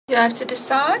You have to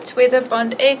decide whether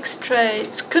bond X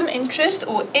trades cum interest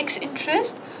or X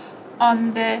interest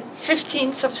on the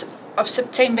 15th of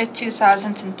September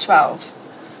 2012. So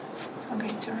I'm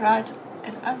going to write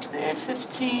it up there,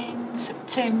 15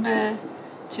 September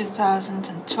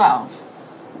 2012.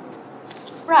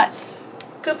 Right,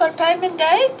 coupon payment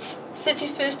date,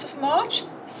 31st of March,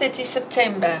 30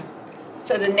 September.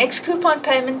 So the next coupon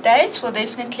payment date will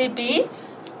definitely be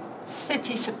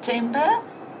 30 September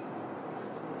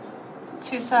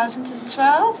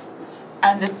 2012,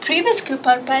 and the previous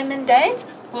coupon payment date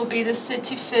will be the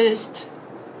 31st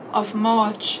of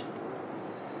March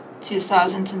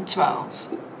 2012.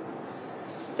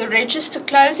 The register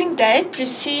closing date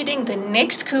preceding the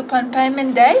next coupon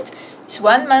payment date is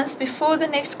 1 month before the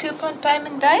next coupon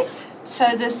payment date,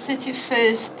 so the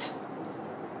 31st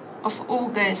of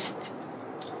August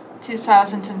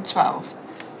 2012.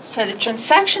 So the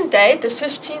transaction date, the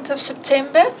 15th of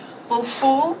September, will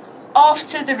fall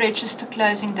after the register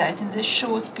closing date in this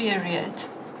short period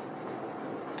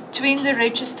between the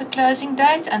register closing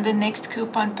date and the next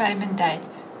coupon payment date.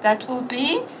 That will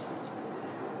be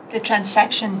the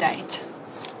transaction date.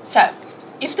 So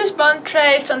if this bond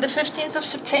trades on the 15th of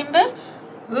September,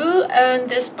 who owned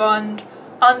this bond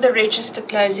on the register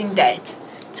closing date?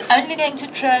 It's only going to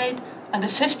trade on the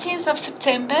 15th of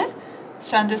September,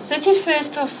 so on the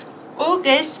 31st of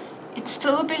August it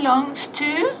still belongs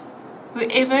to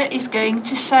whoever is going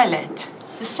to sell it,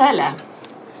 the seller.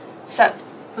 So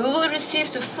who will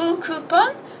receive the full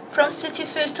coupon from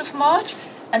 31st of March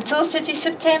until 30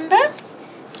 September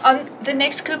on the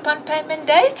next coupon payment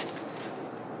date?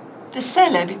 The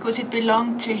seller, because it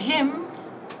belonged to him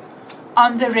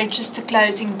on the register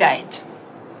closing date.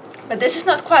 But this is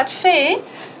not quite fair,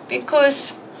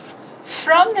 because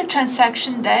from the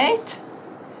transaction date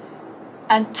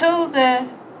until the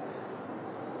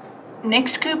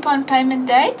next coupon payment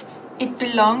date, it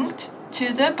belonged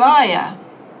to the buyer,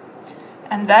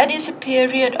 and that is a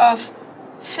period of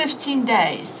 15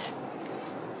 days.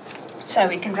 So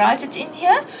we can write it in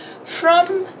here.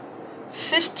 From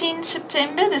 15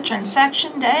 September, the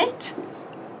transaction date,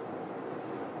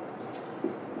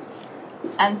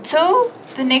 until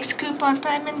the next coupon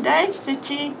payment date,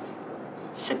 30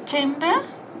 September,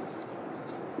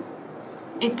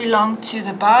 it belonged to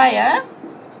the buyer,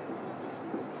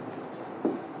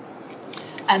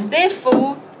 and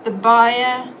therefore the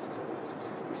buyer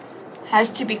has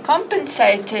to be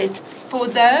compensated for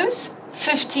those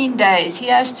 15 days. He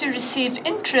has to receive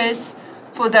interest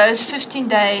for those 15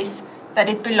 days that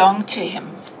it belonged to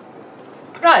him.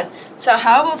 Right, so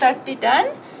how will that be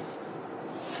done?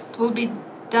 It will be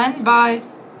done by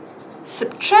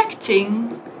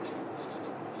subtracting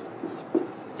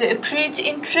the accrued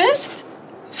interest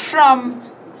from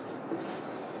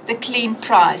the clean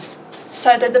price,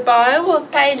 so that the buyer will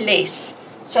pay less.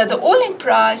 So the all-in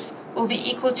price will be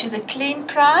equal to the clean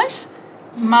price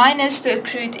minus the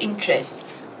accrued interest.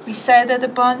 We say that the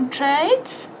bond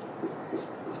trades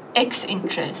X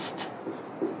interest.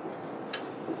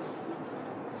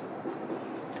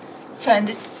 So in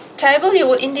the table you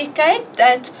will indicate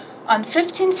that on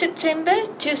 15 September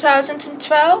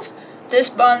 2012 this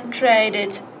bond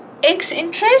traded X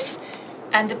interest,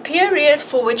 and the period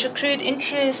for which accrued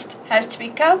interest has to be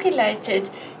calculated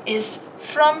is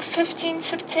from 15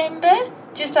 September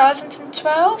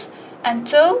 2012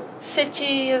 until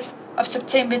 30th of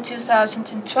September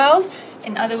 2012.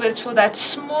 In other words, for that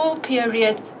small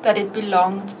period that it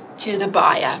belonged to the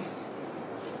buyer.